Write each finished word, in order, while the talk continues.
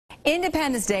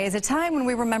Independence Day is a time when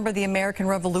we remember the American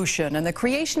Revolution and the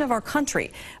creation of our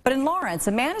country. But in Lawrence,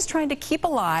 a man is trying to keep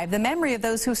alive the memory of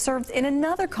those who served in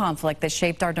another conflict that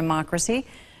shaped our democracy.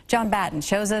 John Batten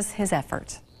shows us his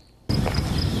effort.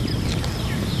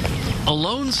 A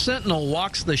lone sentinel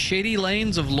walks the shady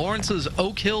lanes of Lawrence's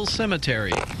Oak Hill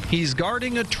Cemetery. He's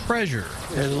guarding a treasure.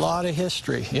 There's a lot of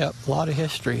history. Yep, a lot of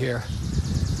history here.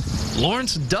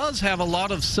 Lawrence does have a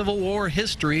lot of Civil War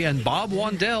history, and Bob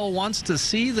Wandell wants to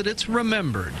see that it's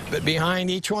remembered. But behind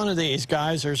each one of these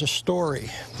guys, there's a story.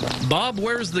 Bob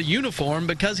wears the uniform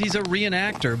because he's a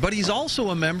reenactor, but he's also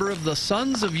a member of the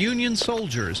Sons of Union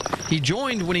Soldiers. He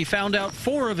joined when he found out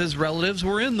 4 of his relatives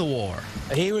were in the war.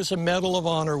 He was a Medal of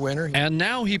Honor winner. And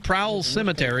now he prowls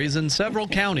cemeteries in several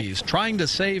counties, trying to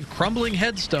save crumbling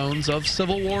headstones of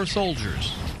Civil War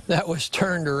soldiers. That was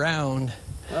turned around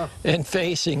and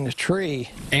facing the tree.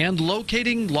 And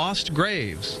locating lost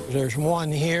graves. There's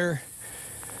one here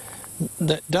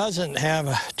that doesn't have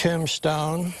a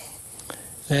tombstone,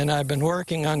 and I've been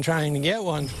working on trying to get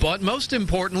one. But most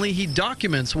importantly, he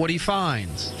documents what he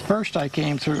finds. First I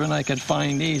came through and I could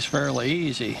find these fairly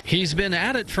easy. He's been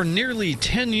at it for nearly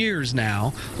 10 years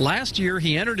now. Last year,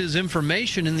 he entered his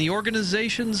information in the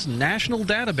organization's national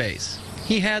database.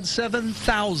 He had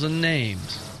 7,000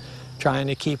 names. Trying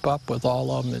to keep up with all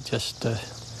of them,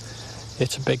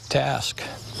 it's a big task.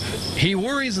 He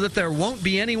worries that there won't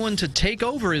be anyone to take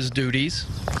over his duties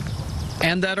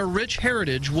and that a rich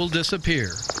heritage will disappear.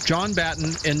 John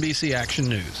Batten, NBC Action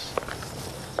News.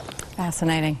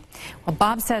 Fascinating. Well,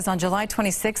 Bob says on July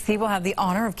 26th, he will have the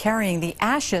honor of carrying the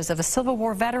ashes of a Civil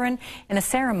War veteran in a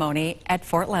ceremony at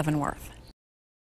Fort Leavenworth.